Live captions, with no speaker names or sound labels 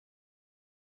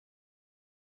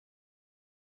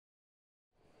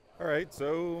All right,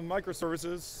 so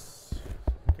microservices,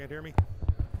 can't hear me?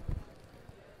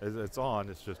 It's on,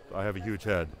 it's just, I have a huge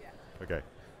head. Okay,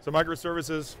 so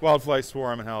microservices, WildFly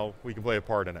Swarm, and how we can play a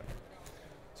part in it.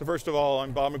 So first of all,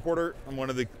 I'm Bob McWhirter. I'm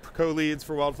one of the co-leads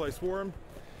for WildFly Swarm,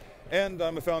 and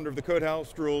I'm a founder of the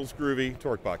Codehouse, Drools, Groovy,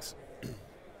 Torquebox.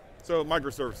 So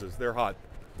microservices, they're hot,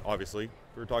 obviously.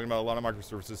 We're talking about a lot of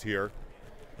microservices here.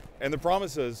 And the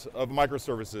promises of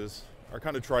microservices are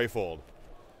kind of trifold.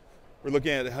 We're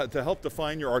looking at to help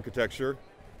define your architecture,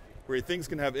 where things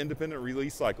can have independent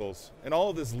release cycles, and all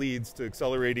of this leads to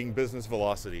accelerating business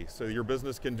velocity, so your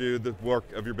business can do the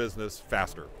work of your business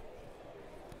faster.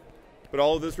 But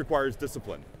all of this requires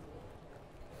discipline.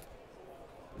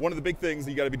 One of the big things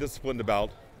that you got to be disciplined about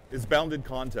is bounded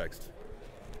context.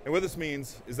 And what this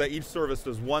means is that each service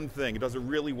does one thing, it does it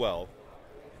really well.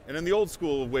 And in the old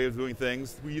school way of doing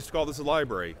things, we used to call this a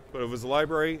library, but if it was a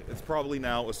library, it's probably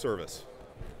now a service.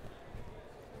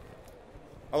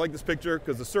 I like this picture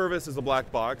because the service is a black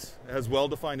box. It has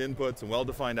well-defined inputs and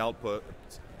well-defined outputs,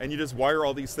 and you just wire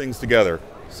all these things together.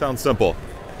 Sounds simple,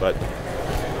 but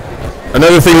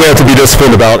another thing we have to be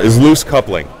disciplined about is loose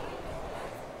coupling.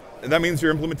 And that means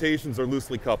your implementations are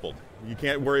loosely coupled. You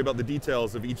can't worry about the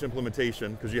details of each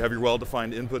implementation because you have your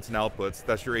well-defined inputs and outputs.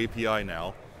 That's your API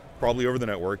now, probably over the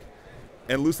network.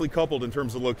 And loosely coupled in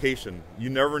terms of location. You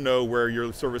never know where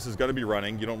your service is going to be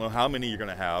running. You don't know how many you're going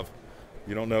to have.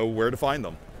 You don't know where to find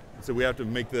them. So we have to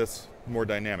make this more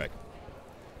dynamic.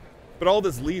 But all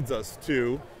this leads us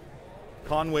to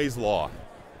Conway's Law.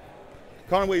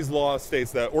 Conway's Law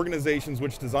states that organizations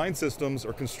which design systems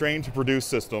are constrained to produce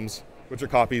systems which are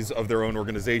copies of their own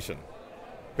organization.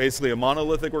 Basically, a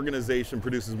monolithic organization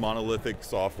produces monolithic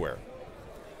software.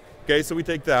 Okay, so we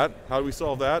take that. How do we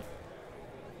solve that?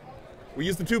 We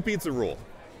use the two pizza rule.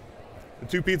 The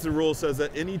two pizza rule says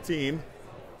that any team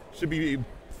should be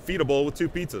feedable with two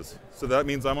pizzas. So that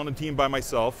means I'm on a team by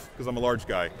myself because I'm a large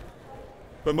guy.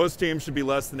 But most teams should be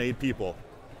less than 8 people.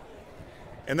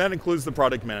 And that includes the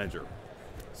product manager.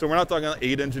 So we're not talking about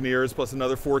 8 engineers plus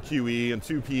another 4 QE and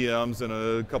 2 PMs and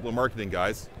a couple of marketing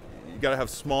guys. You got to have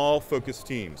small, focused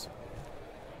teams.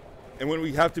 And when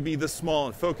we have to be this small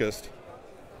and focused,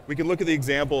 we can look at the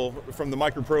example from the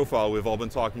micro profile we've all been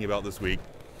talking about this week.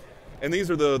 And these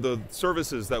are the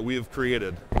services that we have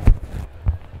created.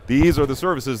 These are the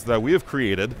services that we have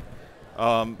created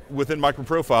within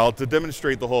MicroProfile to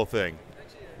demonstrate the whole thing.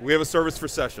 We have a service for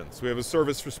sessions. We have a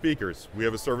service for speakers. We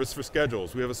have a service for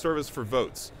schedules. We have a service for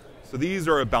votes. So these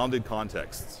are bounded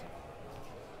contexts.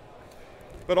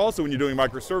 But also when you're doing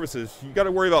microservices, you got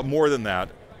to worry about more than that.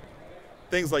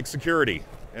 Things like security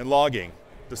and logging,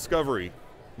 discovery,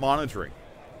 monitoring.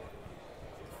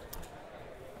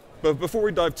 But before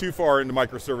we dive too far into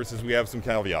microservices, we have some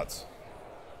caveats.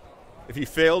 If you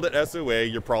failed at SOA,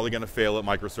 you're probably going to fail at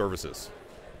microservices.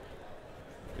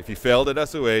 If you failed at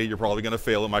SOA, you're probably going to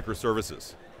fail at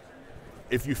microservices.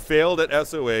 If you failed at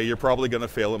SOA, you're probably going to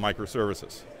fail at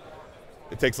microservices.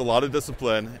 It takes a lot of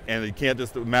discipline, and you can't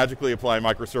just magically apply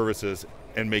microservices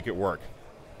and make it work.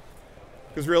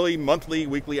 Because really, monthly,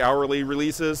 weekly, hourly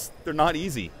releases, they're not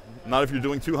easy. Not if you're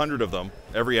doing 200 of them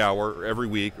every hour, or every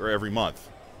week, or every month.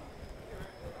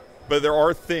 But there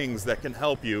are things that can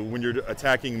help you when you're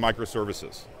attacking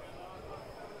microservices.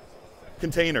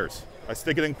 Containers. I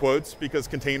stick it in quotes because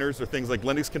containers are things like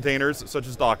Linux containers, such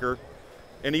as Docker,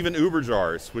 and even Uber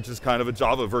jars, which is kind of a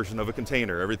Java version of a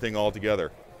container, everything all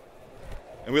together.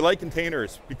 And we like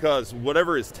containers because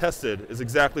whatever is tested is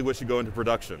exactly what should go into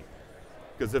production.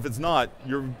 Because if it's not,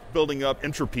 you're building up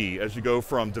entropy as you go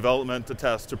from development to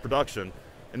test to production,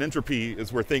 and entropy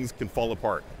is where things can fall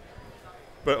apart.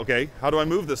 But okay, how do I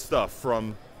move this stuff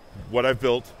from what I've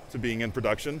built to being in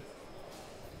production?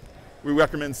 We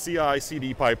recommend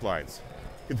CI/CD pipelines.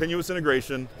 Continuous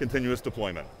integration, continuous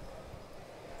deployment.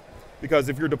 Because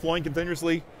if you're deploying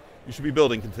continuously, you should be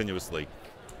building continuously.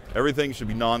 Everything should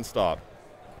be non-stop.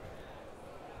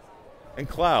 And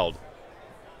cloud.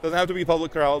 Doesn't have to be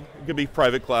public cloud, it could be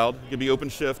private cloud, it could be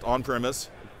OpenShift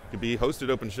on-premise, it could be hosted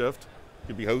OpenShift, it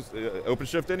could be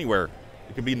OpenShift anywhere.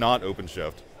 It could be not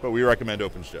OpenShift, but we recommend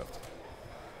OpenShift.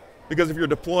 Because if you're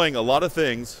deploying a lot of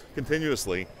things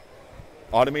continuously,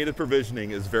 automated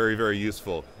provisioning is very, very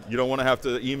useful. You don't want to have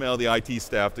to email the IT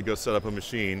staff to go set up a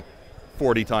machine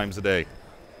 40 times a day.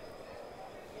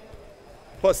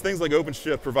 Plus, things like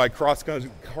OpenShift provide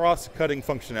cross-cutting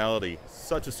functionality,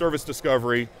 such as service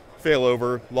discovery,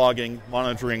 failover, logging,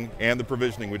 monitoring, and the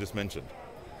provisioning we just mentioned.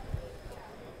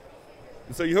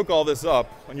 And so you hook all this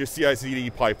up on your CI/CD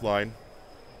pipeline,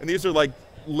 and these are like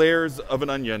layers of an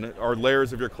onion, or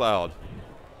layers of your cloud.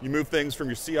 You move things from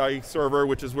your CI server,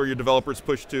 which is where your developers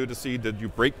push to see, did you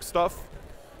break stuff?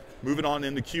 moving on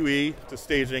into QE, to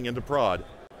staging, into prod.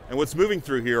 And what's moving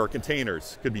through here are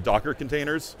containers. Could be Docker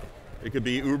containers, it could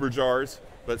be Uber jars,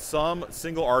 but some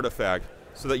single artifact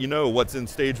so that you know what's in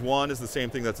stage 1 is the same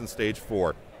thing that's in stage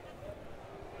 4.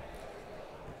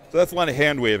 So that's a lot of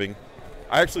hand waving.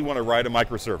 I actually want to write a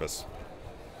microservice.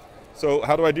 So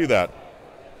how do I do that?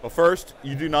 Well, first,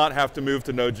 you do not have to move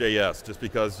to Node.js just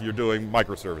because you're doing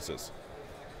microservices.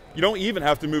 You don't even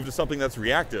have to move to something that's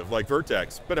reactive like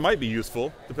Vertex, but it might be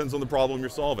useful, depends on the problem you're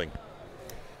solving.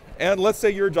 And let's say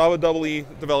you're a Java EE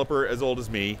developer as old as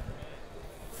me,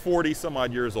 40 some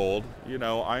odd years old. You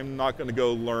know, I'm not going to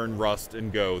go learn Rust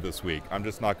and Go this week. I'm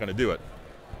just not going to do it.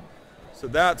 So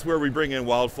that's where we bring in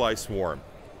WildFly Swarm.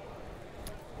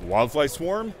 WildFly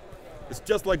Swarm is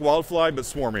just like WildFly, but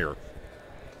swarmier.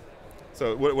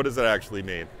 So what does that actually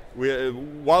mean?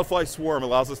 WildFly Swarm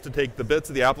allows us to take the bits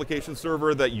of the application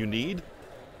server that you need,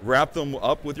 wrap them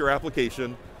up with your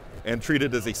application, and treat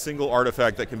it as a single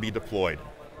artifact that can be deployed.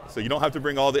 So you don't have to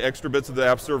bring all the extra bits of the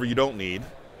app server you don't need.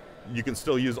 You can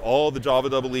still use all the Java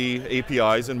EE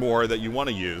APIs and more that you want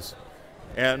to use,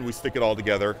 and we stick it all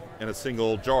together in a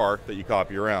single jar that you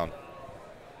copy around.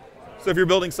 So if you're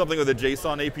building something with a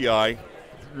JSON API,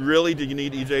 really, do you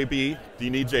need EJB? Do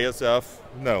you need JSF?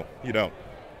 No, you don't.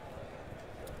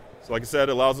 So like I said,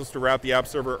 it allows us to wrap the app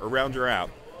server around your app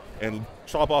and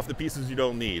chop off the pieces you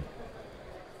don't need.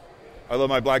 I love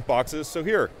my black boxes. So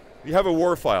here, you have a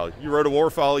WAR file. You wrote a WAR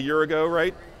file a year ago,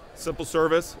 right? Simple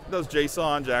service, it does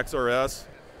JSON, JAX-RS.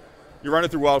 You run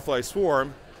it through WildFly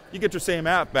Swarm, you get your same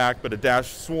app back, but a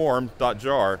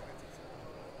 -swarm.jar,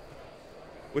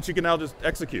 which you can now just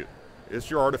execute. It's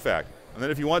your artifact. And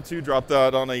then if you want to, drop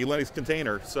that on a Linux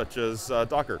container, such as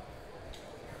Docker.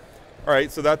 All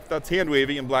right, so that's hand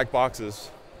wavy in black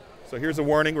boxes. So here's a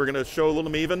warning, we're gonna show a little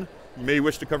uneven. You may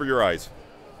wish to cover your eyes.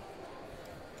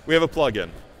 We have a plugin.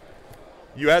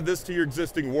 You add this to your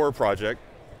existing WAR project.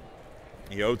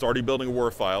 You know, it's already building a WAR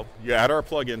file. You add our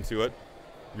plugin to it.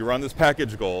 You run this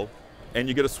package goal, and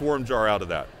you get a swarm jar out of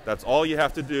that. That's all you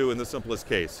have to do in the simplest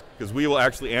case, because we will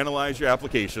actually analyze your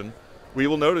application. We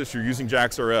will notice you're using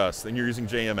JAX-RS, and you're using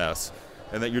JMS,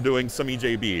 and that you're doing some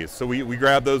EJBs. So we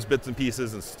grab those bits and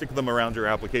pieces and stick them around your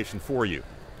application for you.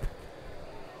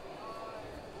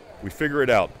 We figure it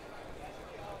out.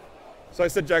 So I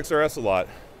said JAX-RS a lot,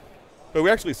 but we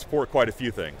actually support quite a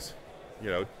few things. You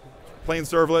know, plain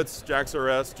servlets,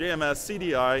 JAX-RS, JMS,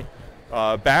 CDI,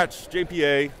 batch,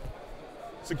 JPA,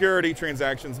 security,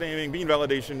 transactions, naming, bean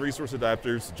validation, resource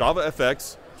adapters,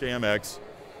 JavaFX, JMX,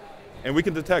 and we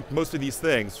can detect most of these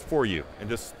things for you and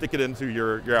just stick it into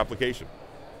your application.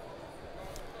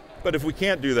 But if we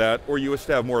can't do that, or you wish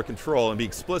to have more control and be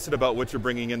explicit about what you're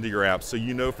bringing into your app so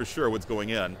you know for sure what's going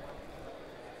in,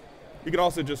 you can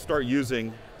also just start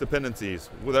using dependencies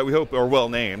that we hope are well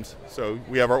named. So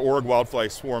we have our org WildFly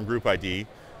Swarm group ID,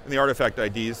 and the artifact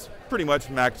IDs pretty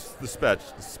much match the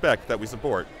spec that we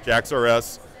support.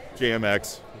 JAX-RS,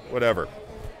 JMX, whatever.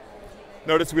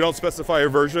 Notice we don't specify a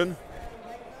version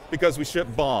because we ship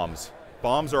bombs.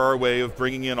 Bombs are our way of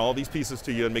bringing in all these pieces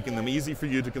to you and making them easy for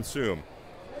you to consume.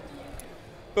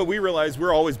 But we realize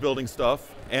we're always building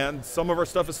stuff, and some of our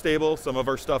stuff is stable, some of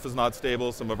our stuff is not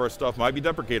stable, some of our stuff might be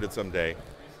deprecated someday.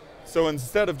 So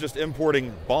instead of just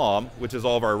importing bomb, which is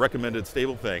all of our recommended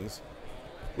stable things,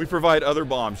 we provide other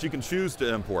bombs you can choose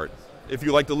to import. If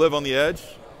you like to live on the edge,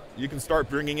 you can start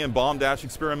bringing in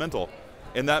bomb-experimental,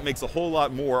 and that makes a whole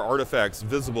lot more artifacts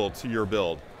visible to your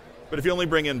build. But if you only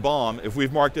bring in bomb, if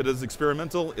we've marked it as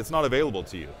experimental, it's not available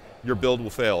to you. Your build will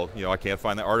fail. You know, I can't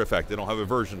find that artifact. They don't have a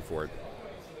version for it.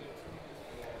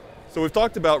 So we've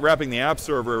talked about wrapping the app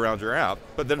server around your app,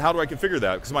 but then how do I configure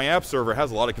that? Because my app server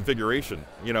has a lot of configuration.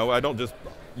 You know, I don't just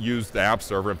use the app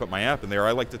server and put my app in there.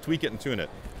 I like to tweak it and tune it.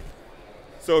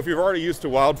 So if you're already used to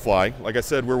WildFly, like I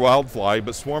said, we're WildFly,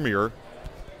 but swarmier,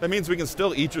 that means we can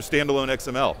still eat your standalone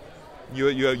XML.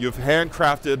 You've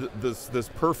handcrafted this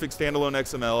perfect standalone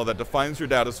XML that defines your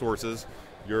data sources,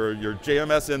 your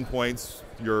JMS endpoints,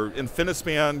 your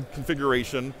InfiniSpan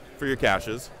configuration for your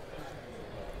caches.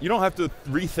 You don't have to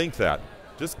rethink that.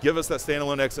 Just give us that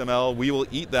standalone XML. We will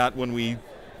eat that when we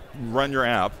run your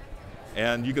app,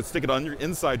 and you can stick it on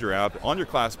inside your app, on your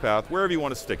class path, wherever you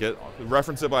want to stick it,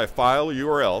 reference it by a file or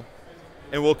URL,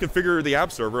 and we'll configure the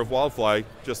app server of WildFly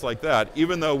just like that,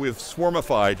 even though we've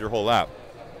swarmified your whole app.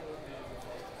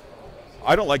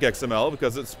 I don't like XML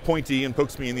because it's pointy and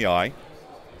pokes me in the eye.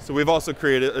 So we've also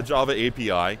created a Java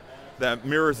API that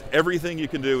mirrors everything you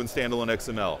can do in standalone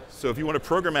XML. So if you want to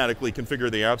programmatically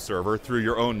configure the app server through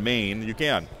your own main, you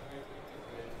can.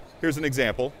 Here's an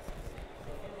example.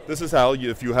 This is how,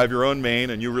 if you have your own main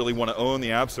and you really want to own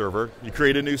the app server, you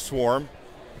create a new swarm,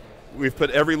 We've put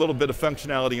every little bit of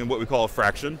functionality in what we call a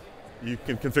fraction. You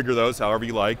can configure those however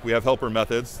you like. We have helper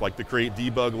methods, like the create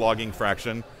debug logging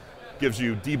fraction. Gives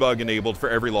you debug enabled for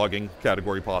every logging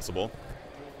category possible.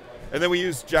 And then we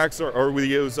use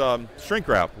shrink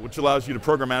wrap, which allows you to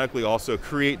programmatically also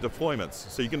create deployments.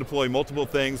 So you can deploy multiple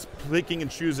things, picking and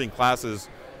choosing classes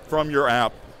from your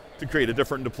app to create a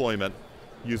different deployment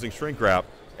using shrink wrap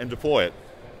and deploy it.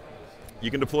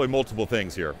 You can deploy multiple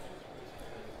things here.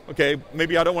 Okay,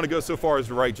 maybe I don't want to go so far as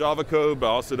to write Java code, but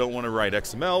I also don't want to write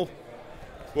XML.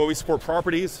 Well, we support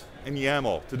properties and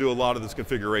YAML to do a lot of this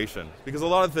configuration. Because a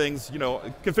lot of things,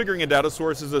 configuring a data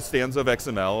source is a stanza of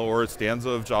XML or a stanza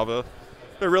of Java,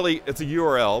 but really it's a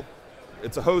URL,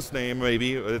 it's a host name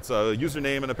maybe, it's a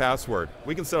username and a password.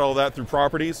 We can set all that through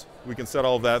properties, we can set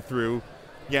all of that through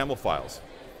YAML files.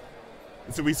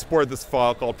 And so we support this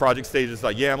file called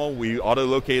projectstages.yaml. We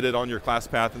auto-locate it on your class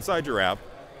path inside your app.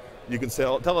 You can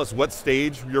tell us what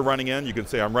stage you're running in. You can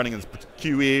say I'm running in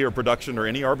QE or production or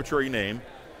any arbitrary name.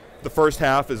 The first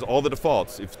half is all the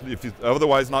defaults. If you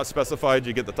otherwise not specified,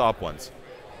 you get the top ones.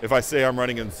 If I say I'm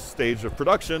running in stage of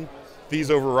production,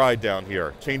 these override down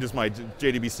here. Changes my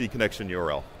JDBC connection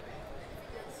URL.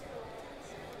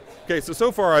 Okay,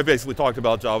 so far I've basically talked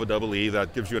about Java EE.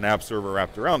 That gives you an app server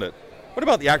wrapped around it. What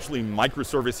about the actually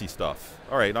microservice-y stuff?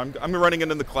 All right, I'm running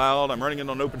it in the cloud. I'm running it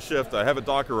on OpenShift. I have it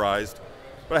Dockerized.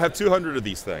 But I have 200 of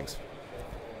these things.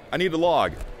 I need a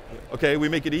log. Okay, we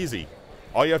make it easy.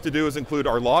 All you have to do is include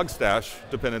our log stash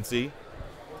dependency,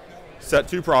 set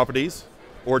 2 properties,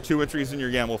 or 2 entries in your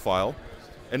YAML file.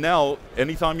 And now,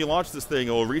 anytime you launch this thing,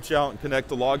 it will reach out and connect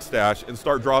the log stash and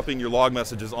start dropping your log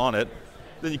messages on it.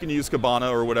 Then you can use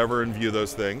Kibana or whatever and view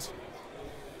those things.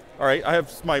 All right, I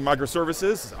have my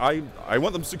microservices. I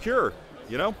want them secure,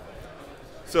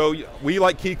 So we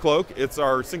like KeyCloak. It's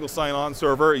our single sign-on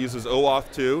server. It uses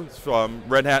OAuth 2. It's from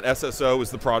Red Hat SSO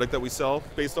is the product that we sell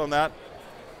based on that.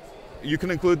 You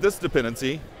can include this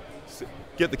dependency,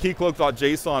 get the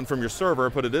keycloak.json from your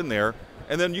server, put it in there,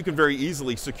 and then you can very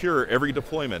easily secure every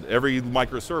deployment, every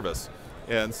microservice,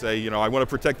 and say, I want to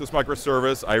protect this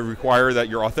microservice. I require that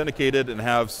you're authenticated and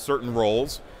have certain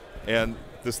roles, and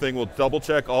this thing will double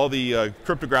check all the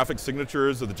cryptographic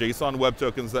signatures of the JSON web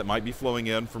tokens that might be flowing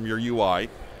in from your UI,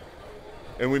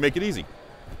 and we make it easy.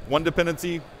 One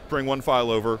dependency, bring one file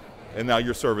over, and now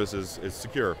your service is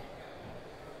secure.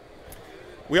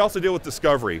 We also deal with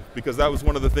discovery, because that was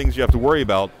one of the things you have to worry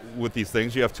about with these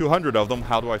things. You have 200 of them,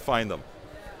 how do I find them?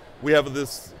 We have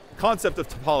this concept of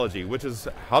topology, which is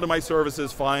how do my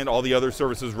services find all the other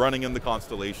services running in the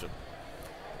constellation?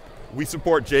 We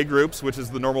support JGroups, which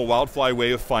is the normal WildFly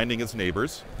way of finding its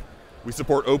neighbors. We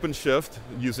support OpenShift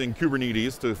using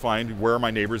Kubernetes to find where are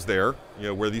my neighbors there,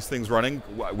 where these things running.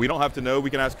 We don't have to know, we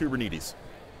can ask Kubernetes.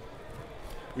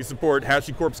 We support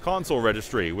HashiCorp's console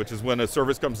registry, which is when a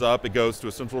service comes up, it goes to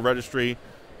a central registry,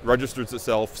 registers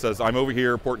itself, says I'm over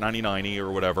here, port 9090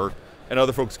 or whatever, and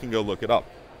other folks can go look it up.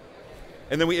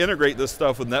 And then we integrate this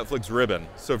stuff with Netflix Ribbon.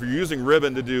 So if you're using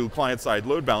Ribbon to do client-side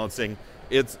load balancing,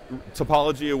 it's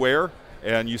topology aware,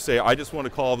 and you say, I just want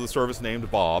to call the service named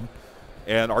Bob,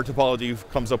 and our topology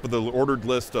comes up with an ordered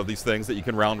list of these things that you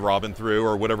can round robin through,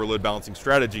 or whatever load balancing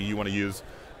strategy you want to use,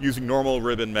 using normal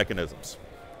Ribbon mechanisms.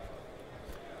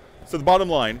 So the bottom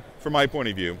line, from my point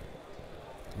of view,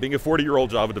 being a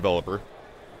 40-year-old Java developer,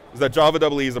 is that Java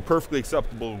EE is a perfectly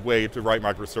acceptable way to write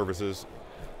microservices.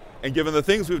 And given the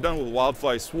things we've done with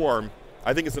WildFly Swarm,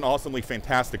 I think it's an awesomely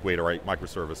fantastic way to write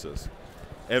microservices.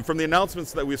 And from the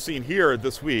announcements that we've seen here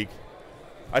this week,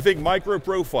 I think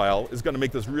MicroProfile is going to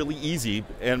make this really easy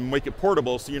and make it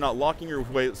portable so you're not locking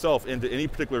yourself into any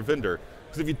particular vendor.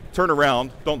 Because if you turn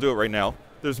around, don't do it right now,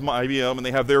 there's IBM and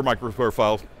they have their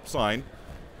MicroProfile sign.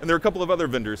 And there are a couple of other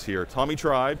vendors here, Tommy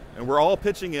Tribe, and we're all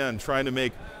pitching in trying to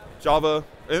make Java,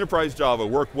 enterprise Java,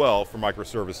 work well for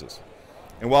microservices.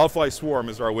 And WildFly Swarm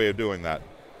is our way of doing that.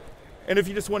 And if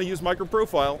you just want to use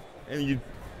MicroProfile, and you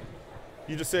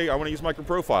just say, I want to use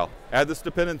MicroProfile, add this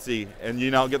dependency, and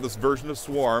you now get this version of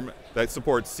Swarm that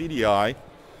supports CDI,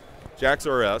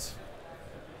 JAX-RS,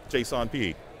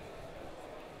 JSON-P.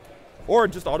 Or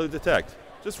just auto-detect.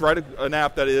 Just write an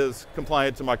app that is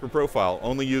compliant to MicroProfile.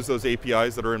 Only use those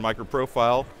APIs that are in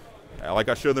MicroProfile. Like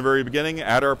I showed in the very beginning,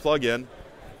 add our plugin,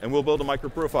 and we'll build a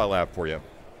MicroProfile app for you.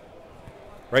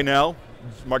 Right now,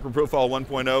 MicroProfile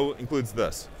 1.0 includes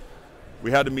this. We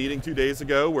had a meeting 2 days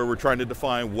ago where we're trying to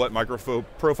define what MicroProfile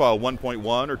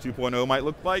 1.1 or 2.0 might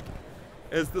look like.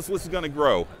 This list is going to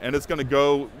grow, and it's going to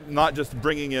go not just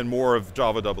bringing in more of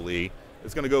Java EE,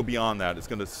 it's going to go beyond that. It's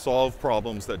going to solve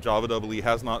problems that Java EE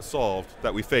has not solved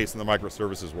that we face in the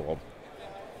microservices world.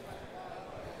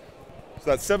 So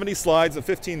that's 70 slides in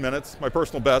 15 minutes, my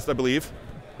personal best, I believe.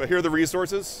 But here are the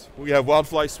resources. We have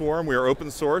WildFly Swarm. We are open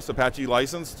source, Apache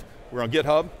licensed. We're on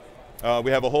GitHub.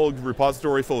 We have a whole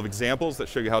repository full of examples that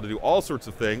show you how to do all sorts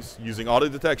of things using auto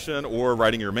detection or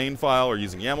writing your main file or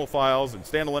using YAML files and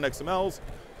standalone XMLs.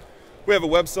 We have a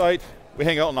website. We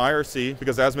hang out in IRC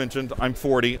because, as mentioned, I'm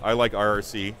 40. I like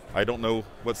IRC. I don't know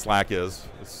what Slack is.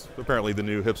 It's apparently the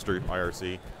new hipster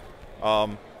IRC.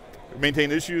 We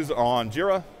maintain issues on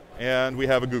Jira, and we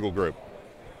have a Google group.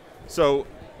 So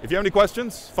if you have any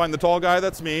questions, find the tall guy,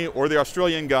 that's me, or the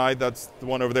Australian guy, that's the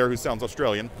one over there who sounds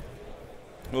Australian.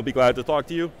 We'll be glad to talk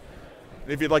to you.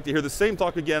 And if you'd like to hear the same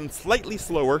talk again, slightly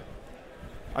slower,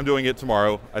 I'm doing it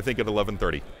tomorrow, I think at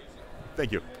 11:30.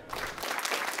 Thank you.